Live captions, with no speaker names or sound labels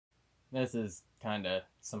This is kind of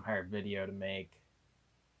some hard video to make,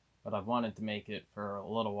 but I've wanted to make it for a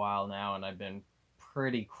little while now, and I've been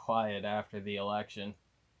pretty quiet after the election.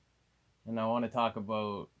 And I want to talk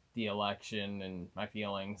about the election and my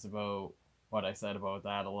feelings about what I said about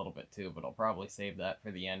that a little bit too, but I'll probably save that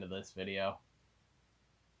for the end of this video.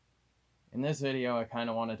 In this video, I kind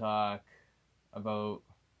of want to talk about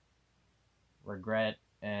regret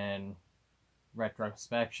and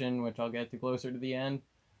retrospection, which I'll get to closer to the end.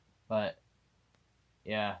 But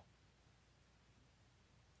yeah,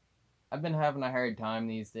 I've been having a hard time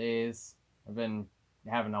these days. I've been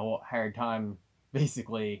having a hard time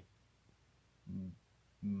basically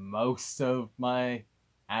most of my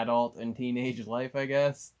adult and teenage life, I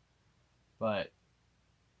guess. But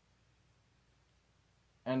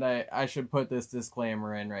and I should put this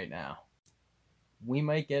disclaimer in right now. We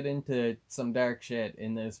might get into some dark shit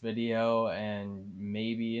in this video and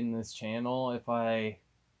maybe in this channel if I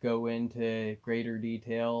go into greater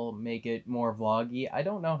detail, make it more vloggy. I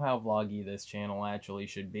don't know how vloggy this channel actually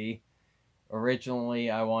should be. Originally,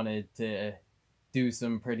 I wanted to do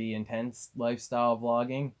some pretty intense lifestyle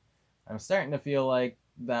vlogging. I'm starting to feel like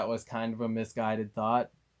that was kind of a misguided thought.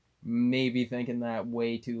 Maybe thinking that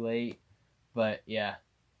way too late, but yeah.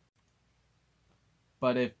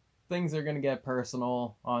 But if things are going to get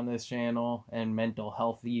personal on this channel and mental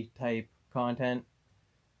healthy type content,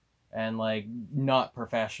 and like not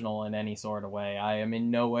professional in any sort of way. I am in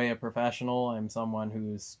no way a professional. I'm someone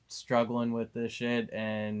who's struggling with this shit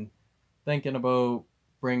and thinking about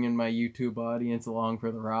bringing my YouTube audience along for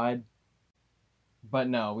the ride. But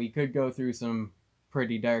no, we could go through some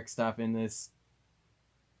pretty dark stuff in these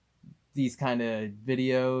kind of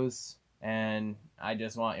videos, and I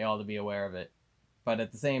just want y'all to be aware of it. But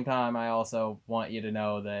at the same time, I also want you to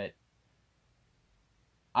know that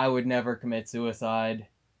I would never commit suicide.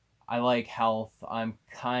 I like health. I'm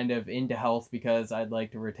kind of into health because I'd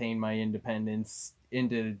like to retain my independence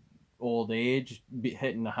into old age.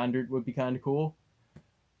 Hitting 100 would be kind of cool.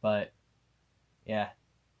 But yeah,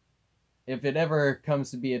 if it ever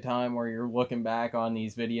comes to be a time where you're looking back on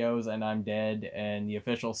these videos and I'm dead and the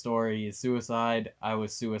official story is suicide, I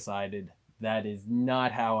was suicided. That is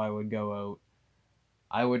not how I would go out.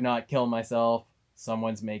 I would not kill myself.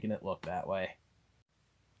 Someone's making it look that way.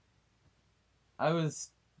 I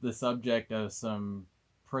was the subject of some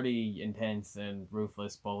pretty intense and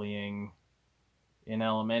ruthless bullying in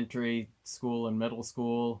elementary school and middle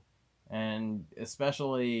school, and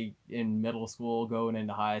especially in middle school going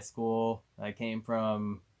into high school. I came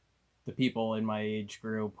from the people in my age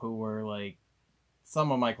group who were like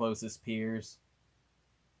some of my closest peers.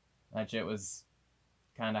 That shit was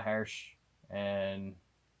kind of harsh, and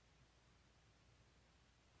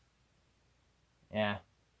yeah,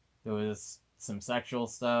 there was some sexual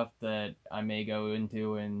stuff that I may go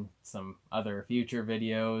into in some other future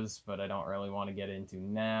videos, but I don't really want to get into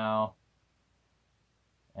now.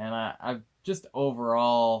 And I've just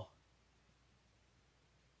overall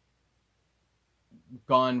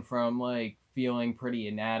gone from like feeling pretty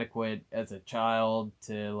inadequate as a child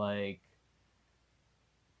to like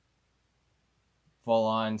full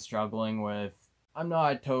on struggling with I'm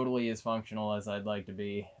not totally as functional as I'd like to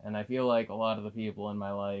be, and I feel like a lot of the people in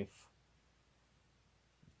my life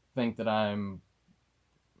think that I'm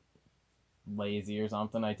lazy or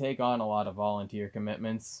something. I take on a lot of volunteer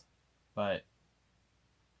commitments, but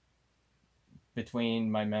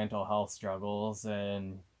between my mental health struggles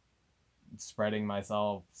and spreading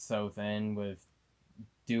myself so thin with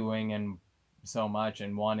doing and so much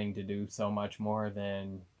and wanting to do so much more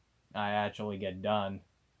than I actually get done,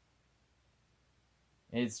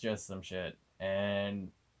 it's just some shit. And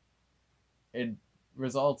it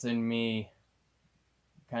results in me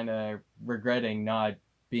kind of regretting not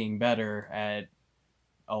being better at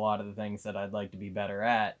a lot of the things that I'd like to be better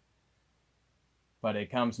at. But it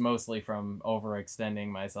comes mostly from overextending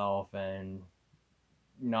myself and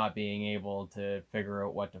not being able to figure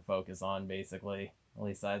out what to focus on, basically. At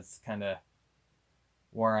least that's kind of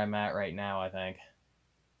where I'm at right now, I think.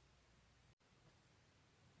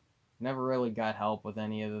 Never really got help with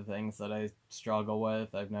any of the things that I struggle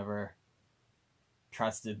with. I've never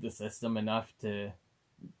trusted the system enough to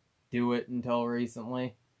do it until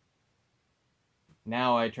recently.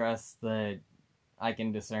 Now I trust that I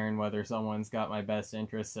can discern whether someone's got my best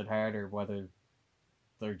interests at heart or whether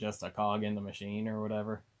they're just a cog in the machine or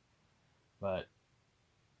whatever. But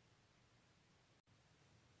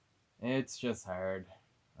it's just hard.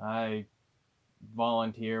 I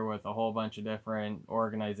volunteer with a whole bunch of different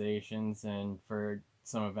organizations and for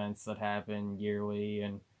some events that happen yearly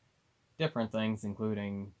and different things,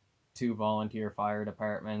 including 2 volunteer fire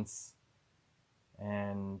departments.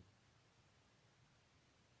 And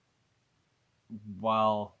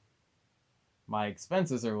while my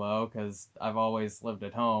expenses are low, because I've always lived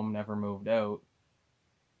at home, never moved out,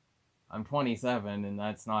 I'm 27, and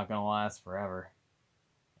that's not going to last forever.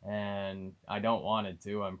 And I don't want it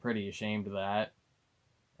to. I'm pretty ashamed of that.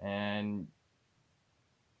 And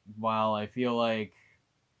while I feel like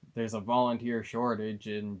there's a volunteer shortage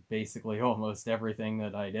in basically almost everything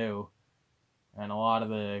that I do, and a lot of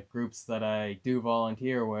the groups that I do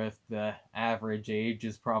volunteer with, the average age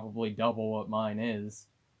is probably double what mine is.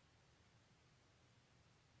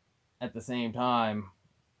 At the same time,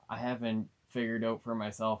 I haven't figured out for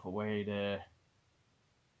myself a way to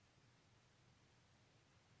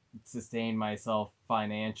sustain myself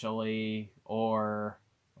financially, or,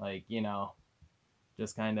 like,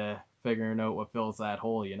 just kind of figuring out what fills that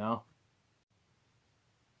hole.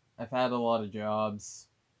 I've had a lot of jobs.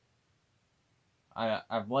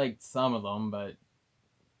 I've liked some of them, but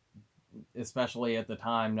especially at the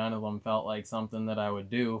time, none of them felt like something that I would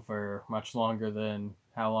do for much longer than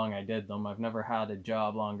how long I did them. I've never had a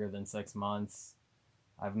job longer than 6 months.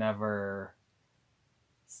 I've never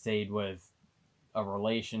stayed with a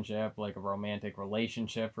relationship, like a romantic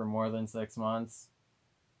relationship, for more than 6 months.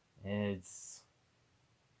 Yeah,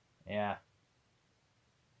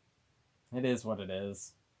 it is what it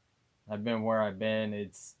is. I've been where I've been.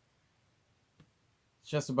 It's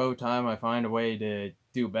just about time I find a way to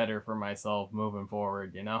do better for myself moving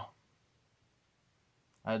forward.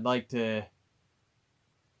 I'd like to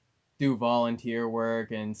do volunteer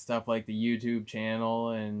work and stuff like the YouTube channel,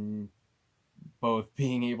 and both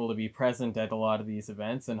being able to be present at a lot of these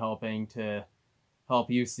events and helping to help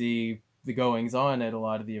you see the goings on at a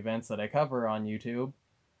lot of the events that I cover on YouTube.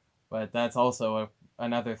 But that's also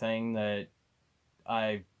another thing that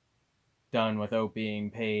I've done without being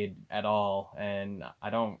paid at all, and I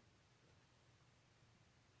don't.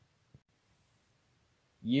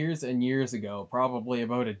 Years and years ago, probably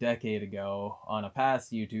about a decade ago, on a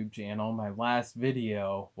past YouTube channel, my last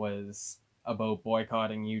video was about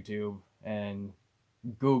boycotting YouTube and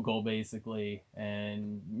Google, basically,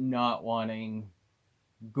 and not wanting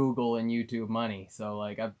Google and YouTube money. So,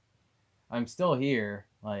 like, I'm still here.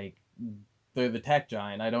 Like, they're the tech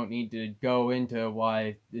giant. I don't need to go into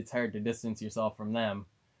why it's hard to distance yourself from them.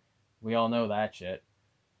 We all know that shit.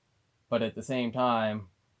 But at the same time,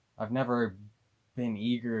 I've never been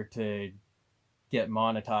eager to get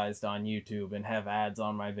monetized on YouTube and have ads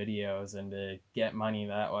on my videos and to get money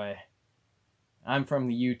that way. I'm from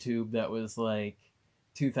the YouTube that was like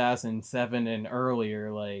 2007 and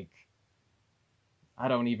earlier. Like, I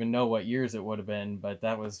don't even know what years it would have been, but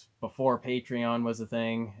that was before Patreon was a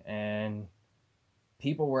thing, and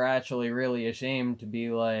people were actually really ashamed to be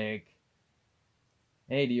like,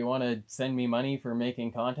 hey, do you want to send me money for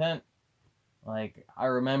making content? Like, I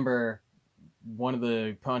remember one of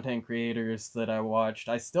the content creators that I watched,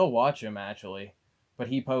 I still watch him actually, but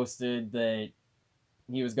he posted that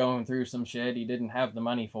he was going through some shit. He didn't have the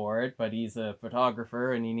money for it, but he's a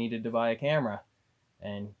photographer and he needed to buy a camera.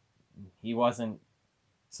 And he wasn't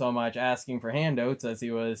so much asking for handouts as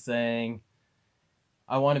he was saying,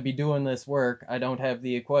 I want to be doing this work. I don't have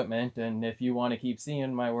the equipment, and if you want to keep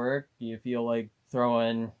seeing my work, do you feel like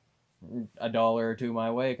throwing $1 or $2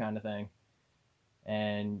 my way, kind of thing.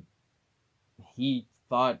 And he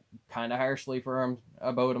thought kind of harshly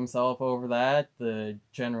about himself over that. The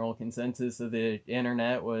general consensus of the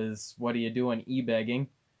internet was, what are you doing e-begging?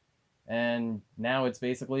 And now it's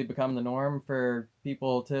basically become the norm for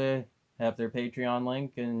people to have their Patreon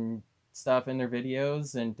link and stuff in their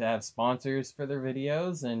videos, and to have sponsors for their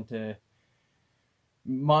videos, and to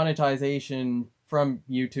monetization from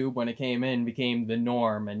YouTube, when it came in, became the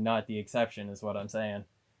norm and not the exception, is what I'm saying.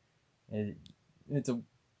 It's a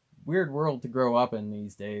weird world to grow up in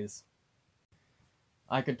these days.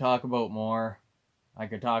 I could talk about more. I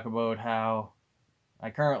could talk about how I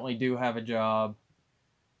currently do have a job,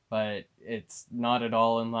 but it's not at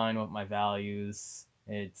all in line with my values.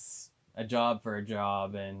 It's a job for a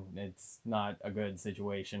job, and it's not a good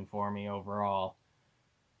situation for me overall.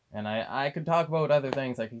 And I could talk about other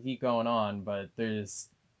things. I could keep going on, but there's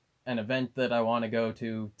an event that I want to go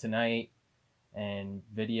to tonight, and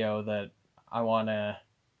video that I want to...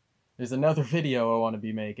 There's another video I want to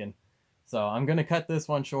be making. So I'm going to cut this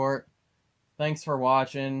one short. Thanks for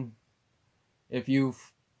watching. If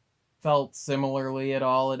you've felt similarly at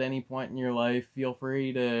all at any point in your life, feel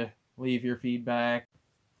free to leave your feedback.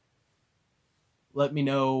 Let me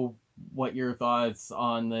know what your thoughts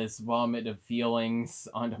on this vomit of feelings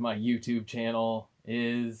onto my YouTube channel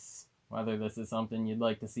is. Whether this is something you'd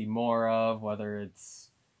like to see more of, whether it's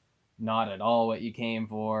not at all what you came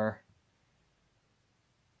for.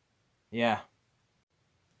 Yeah.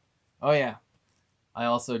 Oh yeah. I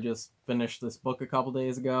also just finished this book a couple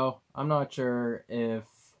days ago. I'm not sure if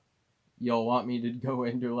you'll want me to go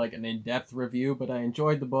into like an in-depth review, but I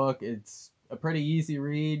enjoyed the book. It's a pretty easy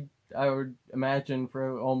read, I would imagine,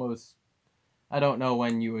 for almost, I don't know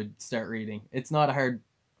when you would start reading. It's not a hard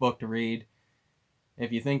book to read.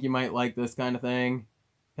 If you think you might like this kind of thing,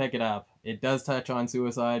 pick it up. It does touch on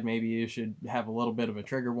suicide. Maybe you should have a little bit of a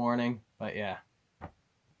trigger warning, but yeah.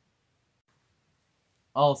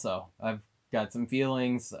 Also, I've got some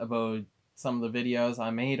feelings about some of the videos I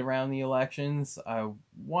made around the elections. I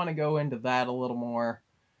want to go into that a little more,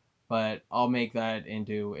 but I'll make that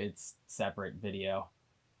into its separate video.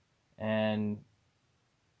 And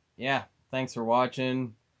yeah, thanks for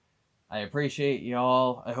watching. I appreciate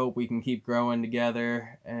y'all. I hope we can keep growing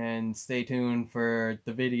together, and stay tuned for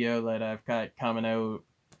the video that I've got coming out,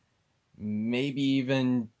 maybe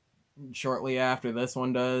even shortly after this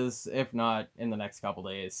one does, if not in the next couple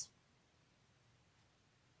days.